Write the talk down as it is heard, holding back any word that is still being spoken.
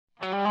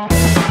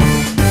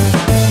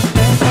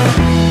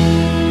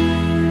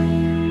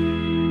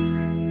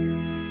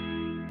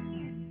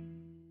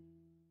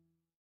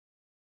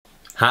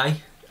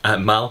Hi,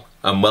 I'm Mal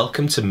and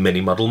welcome to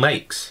Mini Model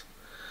Makes.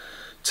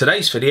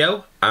 Today's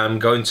video I'm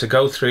going to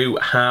go through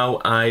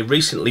how I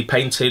recently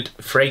painted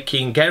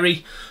Freki and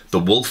Geri, the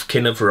Wolf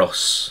Kin of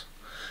Russ.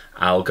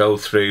 I'll go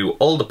through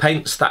all the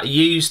paints that I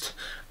used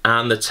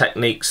and the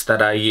techniques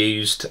that I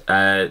used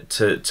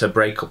to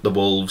break up the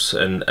wolves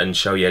and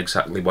show you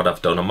exactly what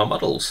I've done on my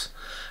models.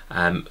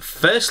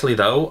 Firstly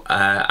though,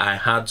 I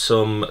had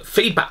some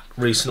feedback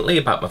recently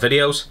about my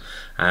videos.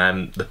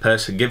 The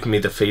person giving me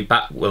the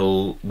feedback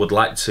would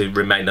like to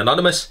remain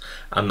anonymous,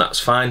 and that's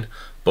fine,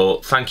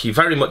 but thank you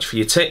very much for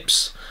your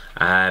tips.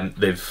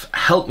 They've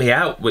helped me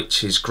out,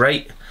 which is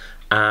great,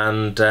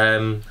 and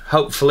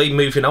hopefully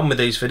moving on with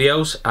these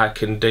videos I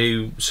can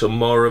do some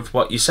more of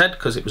what you said,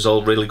 because it was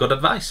all really good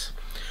advice.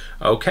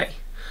 Okay,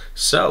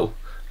 so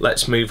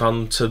let's move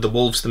on to the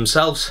wolves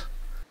themselves.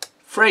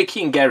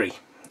 Freki and Geri.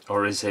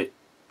 Or is it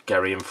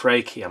Geri and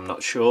Freki? I'm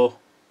not sure.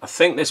 I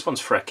think this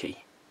one's Freki.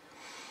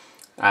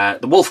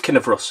 The Wolf Kin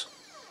of Russ.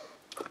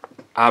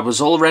 I was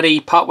already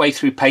partway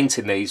through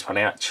painting these when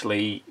I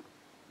actually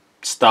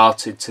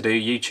started to do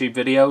YouTube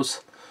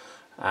videos.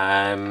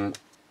 And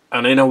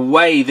in a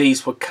way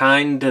these were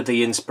kind of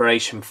the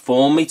inspiration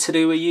for me to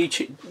do a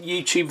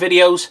YouTube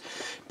videos,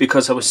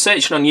 because I was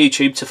searching on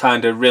YouTube to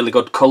find a really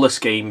good colour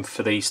scheme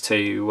for these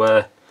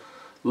two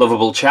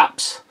lovable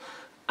chaps,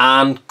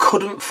 and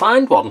couldn't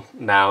find one.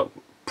 Now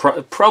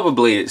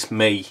probably it's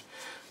me,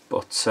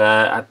 but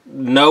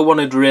no one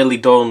had really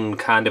done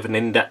kind of an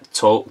in-depth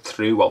talk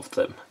through of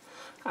them,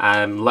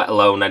 let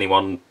alone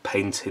anyone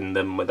painting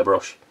them with a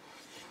brush.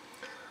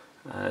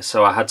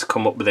 So I had to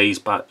come up with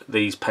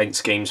these paint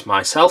schemes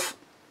myself.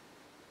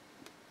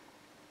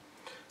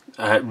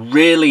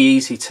 Really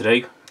easy to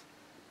do.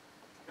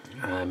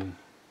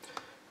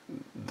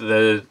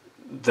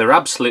 They're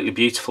absolutely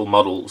beautiful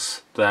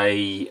models.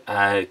 They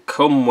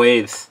come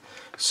with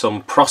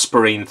some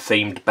Prosperine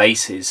themed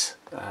bases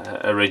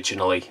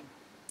originally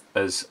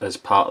as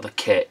part of the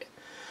kit,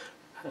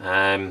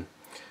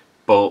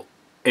 but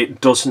it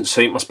doesn't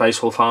suit my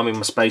Space Wolf army.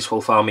 My Space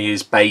Wolf army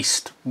is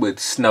based with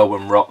snow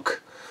and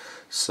rock,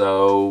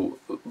 so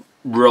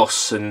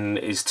Russ and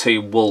his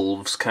two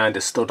wolves kind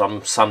of stood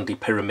on sandy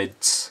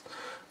pyramids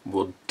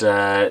would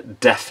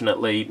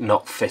definitely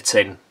not fit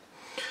in.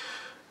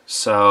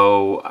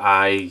 So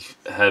I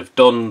have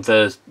done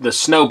the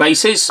snow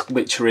bases,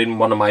 which are in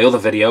one of my other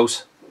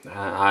videos.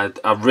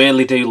 I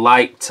really do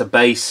like to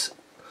base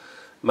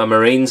my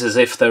Marines as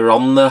if they're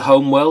on the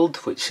home world,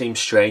 which seems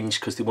strange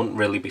because they wouldn't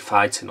really be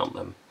fighting on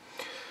them.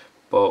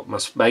 But my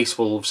Space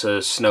Wolves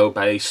are snow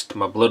based,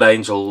 my Blood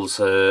Angels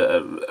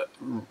are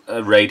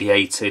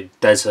radiated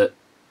desert,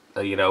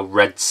 you know,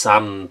 red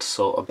sand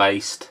sort of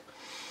based.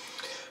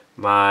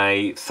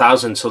 My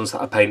 1000 Suns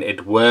that I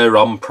painted were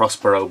on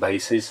Prospero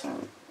bases.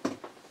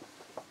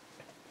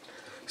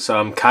 So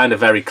I'm kind of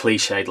very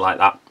cliched like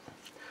that,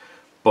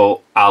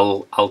 but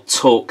I'll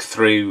talk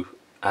through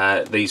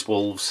these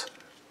wolves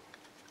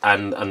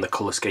and the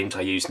colour schemes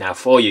I use now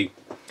for you.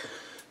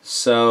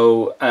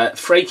 So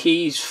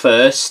Freki's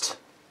first.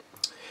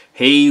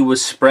 He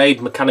was sprayed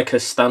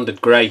Mechanicus Standard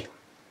Grey.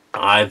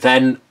 I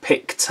then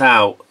picked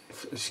out,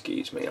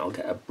 excuse me, I'll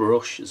get a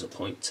brush as a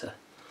pointer.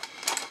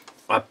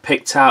 I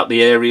picked out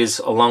the areas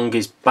along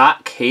his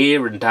back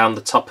here and down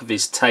the top of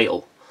his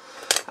tail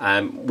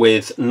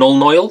with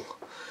Nuln Oil.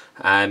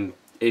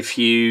 If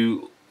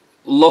you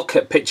look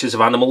at pictures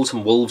of animals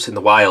and wolves in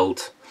the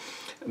wild,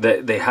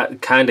 they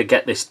kind of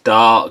get this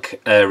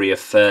dark area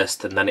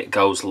first, and then it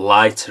goes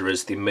lighter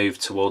as they move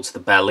towards the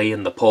belly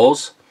and the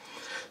paws.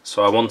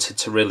 So I wanted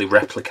to really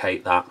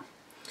replicate that.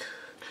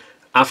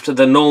 After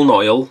the Nuln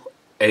Oil,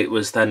 it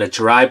was then a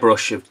dry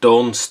brush of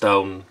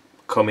Dawnstone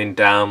coming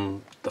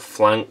down the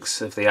flanks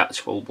of the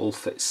actual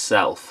wolf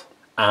itself,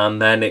 and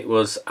then it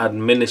was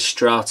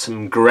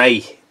Administratum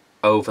Grey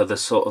over the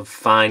sort of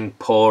fine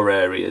pore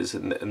areas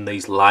and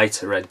these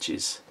lighter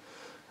edges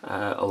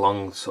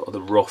along sort of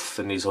the ruff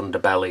and his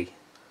underbelly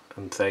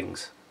and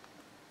things.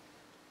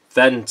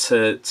 Then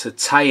to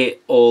tie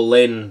it all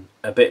in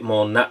a bit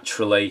more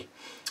naturally,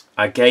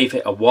 I gave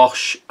it a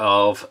wash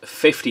of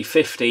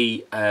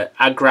 50-50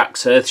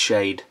 Agrax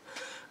Earthshade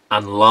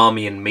and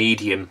Larmian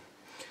Medium.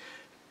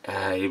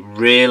 It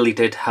really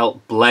did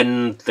help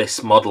blend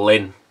this model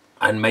in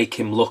and make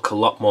him look a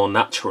lot more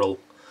natural.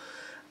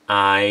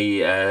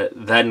 I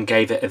then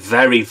gave it a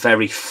very,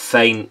 very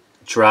faint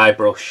dry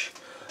brush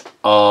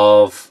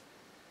of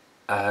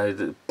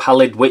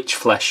pallid witch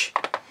flesh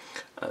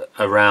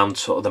around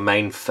sort of the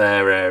main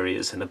fur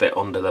areas and a bit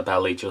under the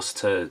belly, just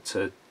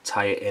to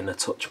tie it in a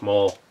touch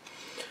more.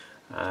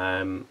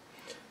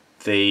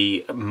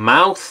 The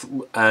mouth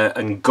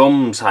and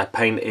gums I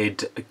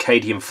painted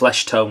Acadian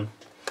Flesh Tone.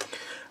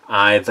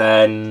 I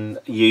then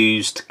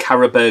used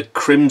Carroburg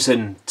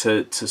Crimson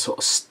to sort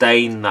of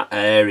stain that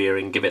area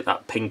and give it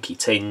that pinky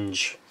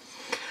tinge,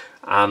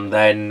 and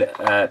then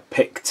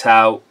picked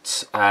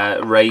out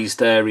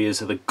raised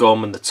areas of the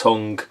gum and the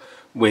tongue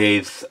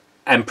with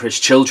Emperor's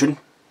Children,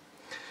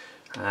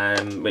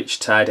 which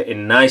tied it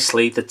in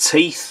nicely. The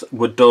teeth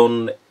were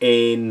done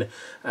in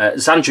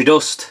Xandri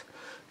Dust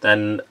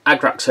Then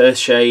Agrax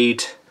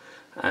Earthshade,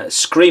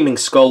 Screaming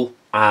Skull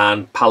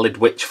and Pallid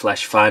Witch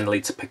Flesh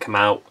finally to pick them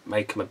out,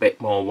 make them a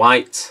bit more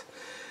white.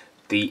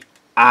 The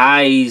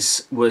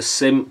eyes were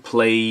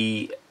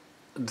simply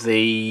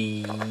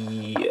the,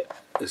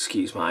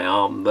 excuse my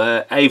arm,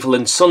 the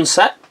Avelin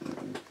Sunset.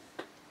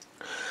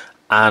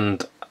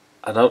 And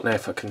I don't know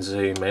if I can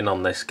zoom in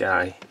on this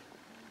guy.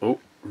 Oh,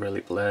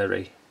 really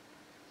blurry.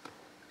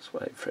 Let's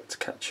wait for it to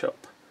catch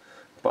up.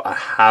 But I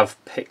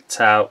have picked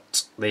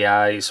out the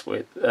eyes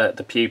with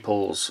the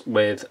pupils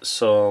with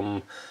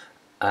some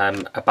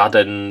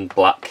Abaddon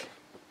black.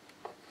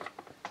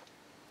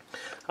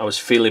 I was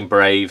feeling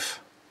brave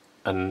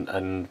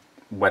and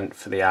went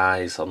for the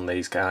eyes on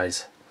these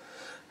guys.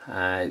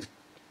 It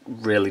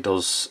really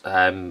does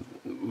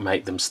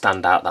make them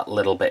stand out that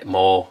little bit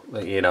more.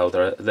 You know,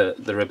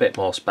 they're a bit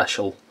more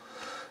special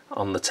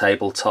on the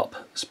tabletop,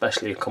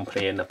 especially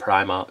accompanying a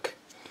Primarch.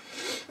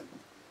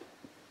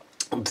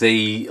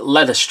 The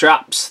leather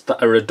straps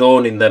that are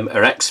adorning them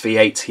are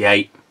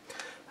XV88,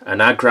 an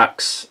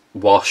Agrax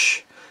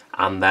wash,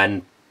 and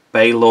then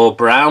Baylor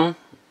Brown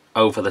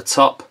over the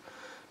top.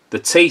 The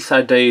teeth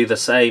I do the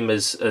same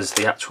as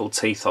the actual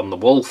teeth on the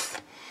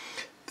wolf.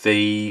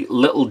 The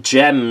little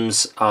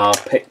gems are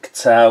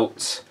picked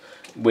out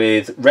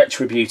with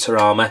Retributor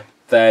armour.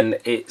 Then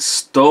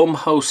it's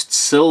Stormhost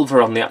silver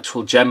on the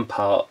actual gem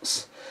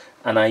parts,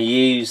 and I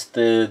use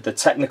the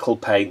technical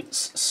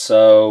paints.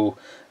 So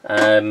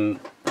the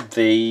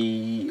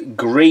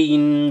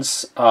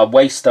greens are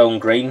Waystone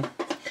green.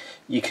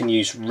 You can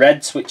use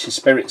reds, which is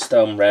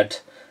Spiritstone red,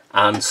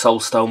 and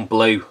Soulstone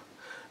blue,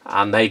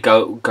 and they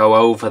go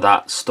over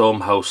that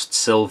Stormhost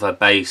silver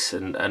base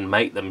and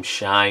make them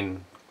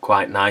shine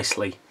quite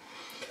nicely.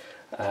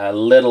 A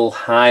little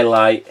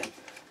highlight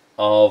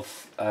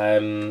of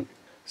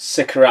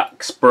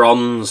Sycorax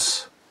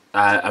bronze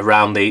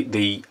around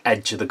the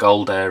edge of the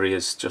gold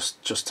areas,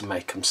 just to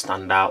make them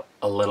stand out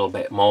a little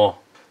bit more.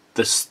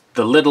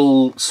 The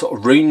little sort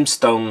of rune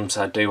stones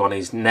I do on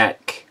his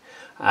neck,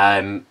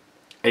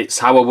 it's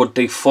how I would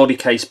do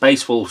 40k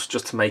Space Wolves,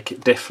 just to make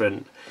it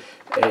different.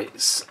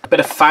 It's a bit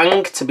of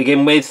fang to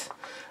begin with,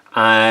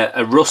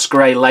 a rust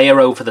grey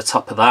layer over the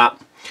top of that,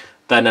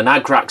 then an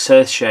Agrax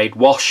Earthshade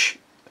wash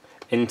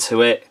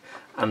into it,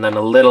 and then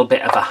a little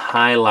bit of a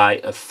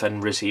highlight of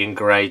Fenrisian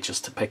grey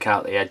just to pick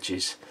out the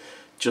edges,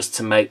 just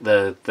to make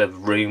the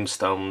rune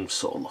stones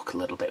sort of look a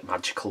little bit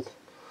magical.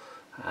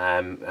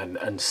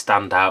 And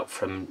stand out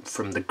from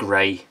the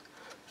grey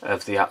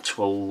of the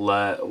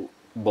actual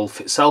wolf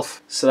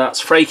itself. So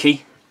that's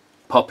Freki.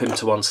 Pop him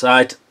to one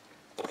side.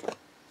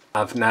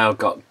 I've now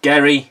got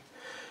Geri,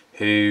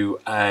 who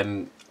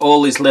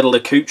all his little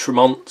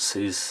accoutrements,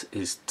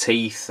 his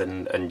teeth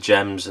and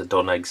gems are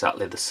done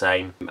exactly the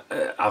same.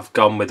 I've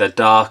gone with a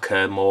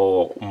darker,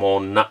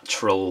 more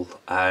natural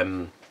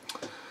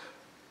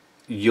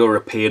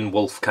European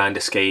wolf kind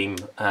of scheme.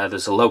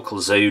 There's a local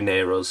zoo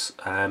near us,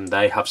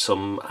 they have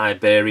some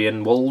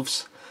Iberian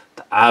wolves.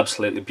 They're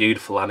absolutely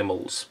beautiful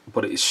animals,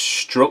 but it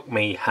struck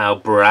me how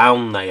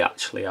brown they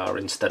actually are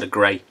instead of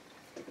grey.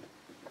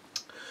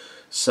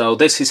 So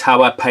this is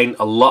how I paint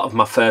a lot of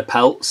my fur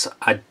pelts.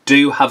 I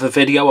do have a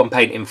video on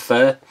painting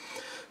fur,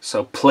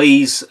 so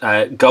please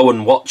go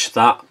and watch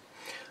that.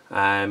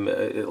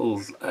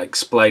 It'll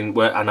explain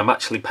where, and I'm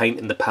actually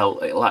painting the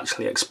pelt. It'll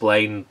actually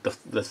explain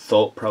the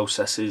thought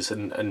processes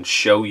and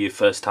show you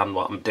firsthand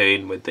what I'm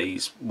doing with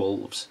these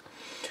wolves.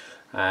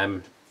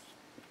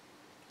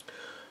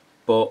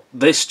 But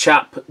this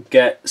chap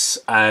gets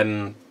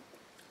well,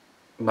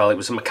 it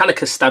was a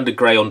Mechanicus standard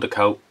grey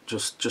undercoat,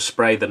 just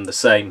spray them the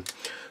same,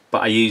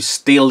 but I use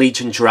Steel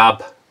Legion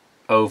drab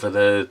over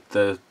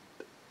the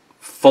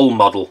full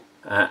model.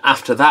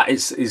 After that,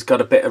 he's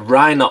got a bit of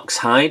Rhinox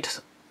hide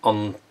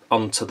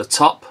onto the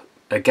top.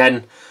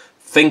 Again,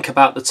 think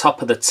about the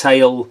top of the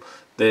tail,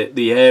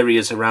 the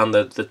areas around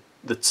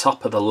the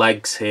top of the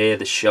legs here,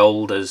 the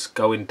shoulders,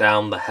 going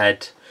down the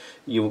head.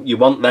 You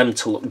want them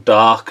to look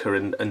darker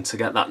and to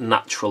get that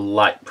natural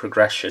light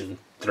progression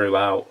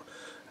throughout.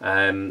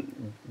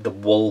 The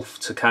wolf,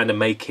 to kind of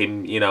make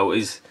him, you know,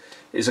 is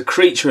a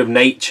creature of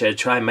nature.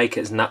 Try and make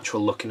it as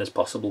natural looking as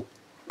possible.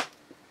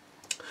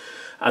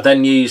 I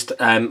then used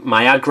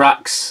my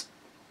Agrax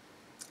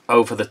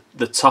over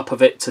the top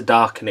of it to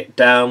darken it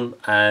down,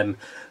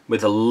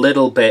 with a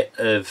little bit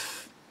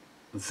of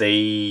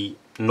the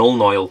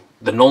Nuln Oil.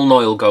 The Nuln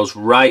Oil goes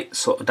right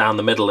sort of down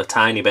the middle a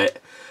tiny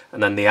bit,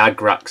 and then the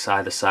Agrax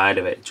either side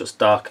of it just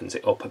darkens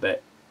it up a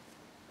bit.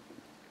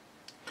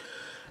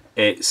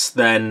 It's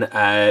then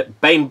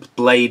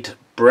Baneblade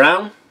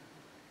Brown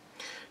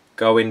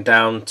going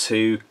down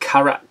to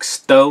Karak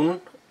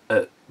Stone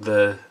at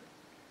the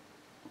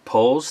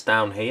paws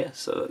down here,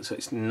 so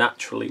it's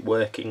naturally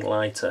working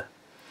lighter.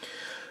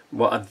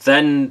 What I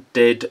then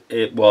did,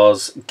 it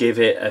was give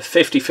it a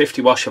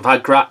 50-50 wash of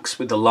Agrax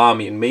with the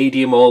Larmian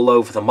medium all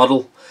over the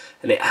model,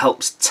 and it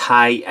helps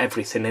tie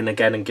everything in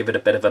again and give it a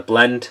bit of a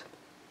blend.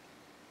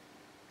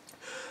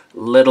 A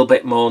little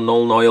bit more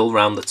Nuln Oil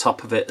around the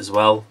top of it as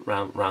well,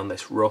 round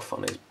this ruff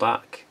on his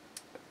back.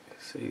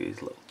 See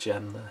his little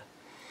gem there.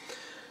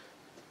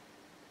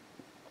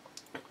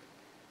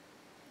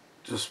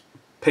 just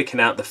picking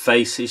out the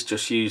faces,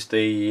 just use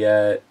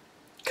the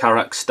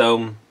Karak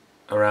stone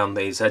around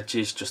these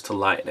edges just to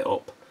lighten it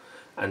up,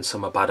 and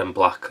some Abaddon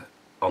black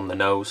on the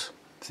nose.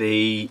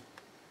 The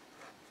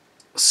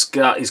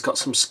scar, he's got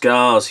some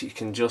scars, you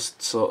can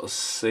just sort of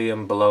see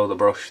them below the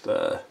brush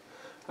there.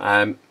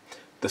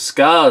 The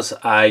scars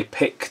I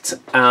picked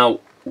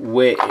out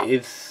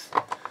with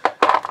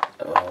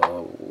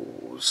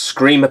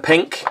Screamer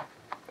Pink,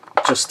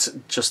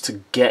 just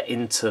to get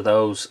into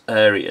those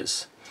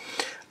areas,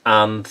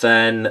 and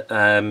then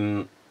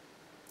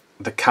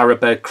the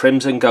Caribou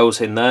Crimson goes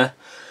in there,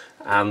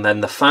 and then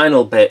the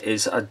final bit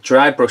is I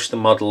dry brush the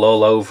model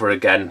all over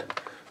again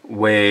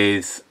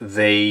with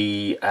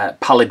the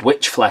Pallid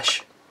Witch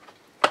Flesh,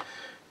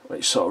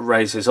 which sort of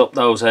raises up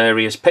those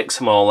areas, picks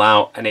them all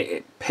out, and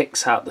it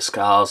picks out the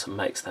scars and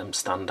makes them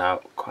stand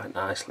out quite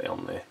nicely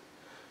on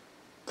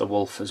the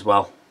wolf as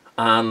well.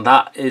 And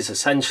that is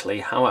essentially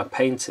how I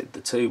painted the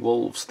two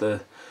wolves.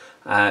 They're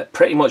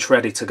pretty much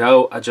ready to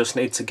go. I just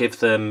need to give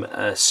them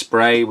a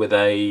spray with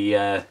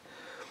a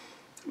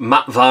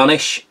matte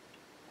varnish,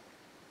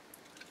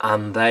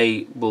 and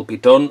they will be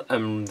done,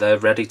 and they're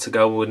ready to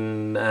go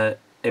in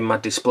my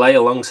display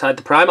alongside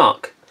the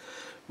Primarch.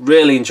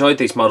 Really enjoyed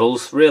these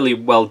models, really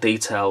well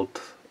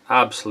detailed,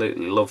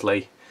 absolutely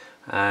lovely.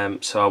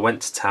 So I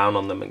went to town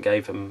on them and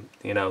gave them,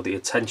 you know, the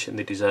attention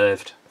they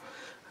deserved.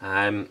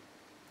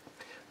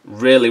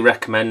 Really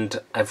recommend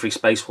every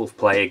Space Wolf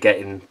player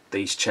getting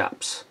these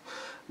chaps.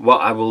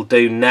 What I will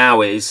do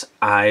now is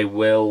I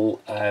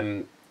will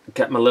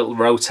get my little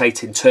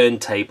rotating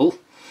turntable,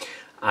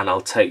 and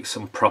I'll take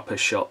some proper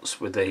shots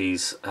with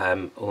these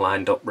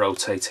lined up,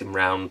 rotating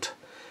round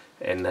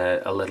in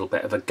a little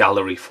bit of a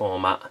gallery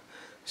format,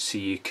 so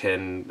you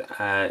can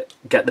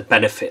get the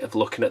benefit of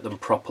looking at them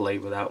properly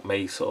without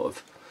me sort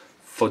of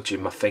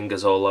fudging my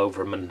fingers all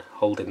over them and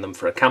holding them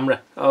for a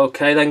camera.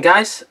 Okay then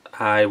guys,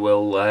 I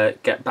will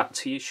get back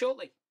to you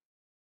shortly.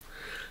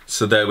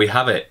 So there we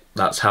have it.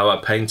 That's how I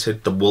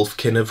painted the Wolf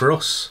Kin of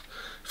Russ.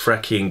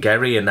 Freki and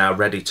Geri are now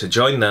ready to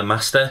join their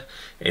master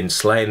in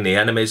slaying the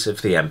enemies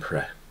of the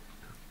Emperor.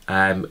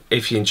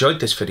 If you enjoyed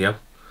this video,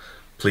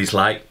 please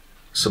like,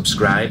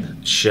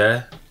 subscribe,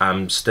 share.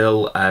 I'm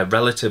still a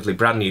relatively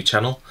brand new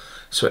channel,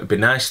 so it'd be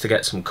nice to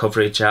get some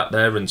coverage out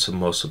there and some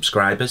more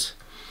subscribers.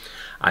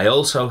 I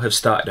also have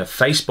started a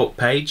Facebook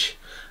page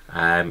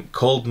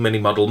called Mini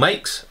Model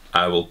Makes.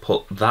 I will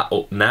put that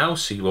up now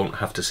so you won't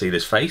have to see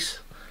this face.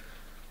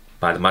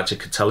 By the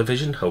magic of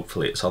television,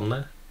 hopefully it's on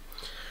there.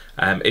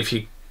 If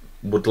you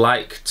would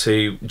like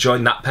to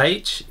join that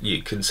page,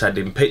 you can send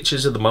in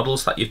pictures of the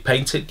models that you've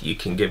painted. You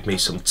can give me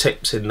some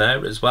tips in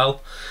there as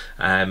well.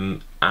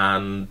 And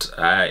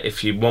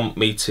if you want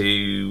me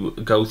to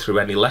go through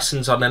any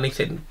lessons on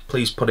anything,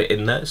 please put it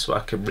in there so I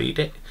can read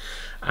it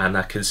and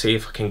I can see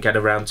if I can get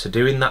around to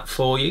doing that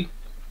for you.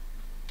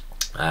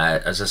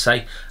 As I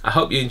say, I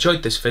hope you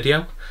enjoyed this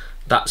video.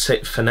 That's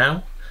it for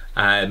now.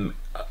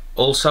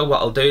 Also,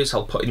 what I'll do is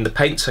I'll put in the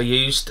paints I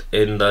used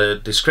in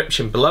the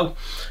description below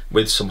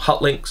with some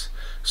hot links.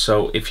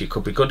 So if you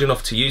could be good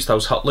enough to use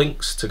those hot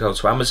links to go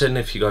to Amazon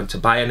if you're going to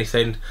buy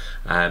anything,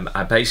 I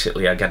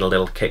get a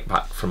little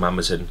kickback from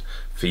Amazon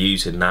for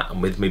using that.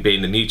 And with me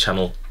being a new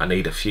channel, I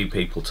need a few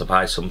people to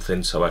buy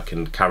something so I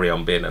can carry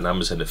on being an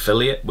Amazon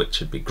affiliate, which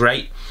would be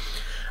great.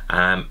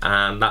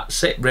 And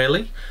that's it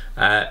really.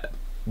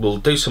 We'll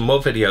do some more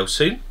videos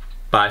soon.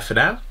 Bye for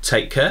now,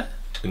 take care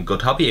and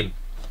good hobbying.